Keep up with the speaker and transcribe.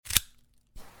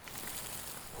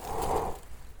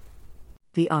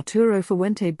The Arturo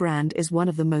Fuente brand is one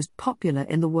of the most popular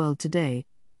in the world today,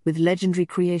 with legendary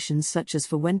creations such as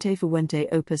Fuente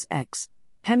Opus X,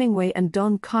 Hemingway and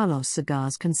Don Carlos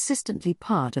cigars consistently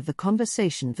part of the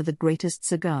conversation for the greatest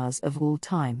cigars of all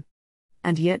time.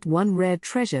 And yet one rare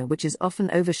treasure which is often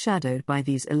overshadowed by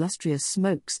these illustrious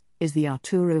smokes is the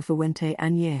Arturo Fuente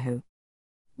Anejo.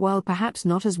 While perhaps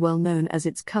not as well known as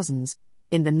its cousins,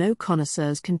 in the know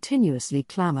connoisseurs continuously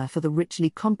clamor for the richly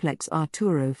complex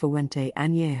Arturo Fuente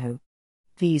Anejo.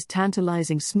 These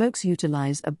tantalizing smokes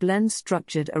utilize a blend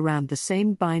structured around the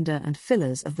same binder and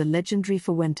fillers of the legendary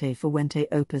Fuente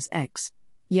Opus X,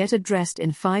 yet addressed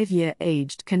in 5-year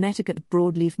aged Connecticut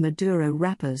broadleaf Maduro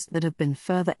wrappers that have been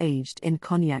further aged in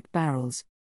cognac barrels.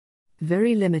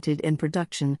 Very limited in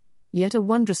production, yet a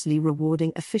wondrously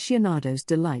rewarding aficionado's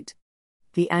delight.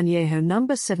 The Anejo No.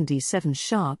 77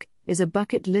 Shark is a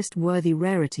bucket list-worthy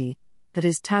rarity that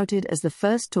is touted as the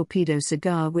first torpedo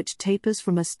cigar which tapers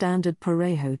from a standard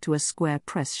parejo to a square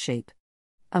press shape.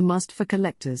 A must for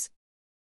collectors.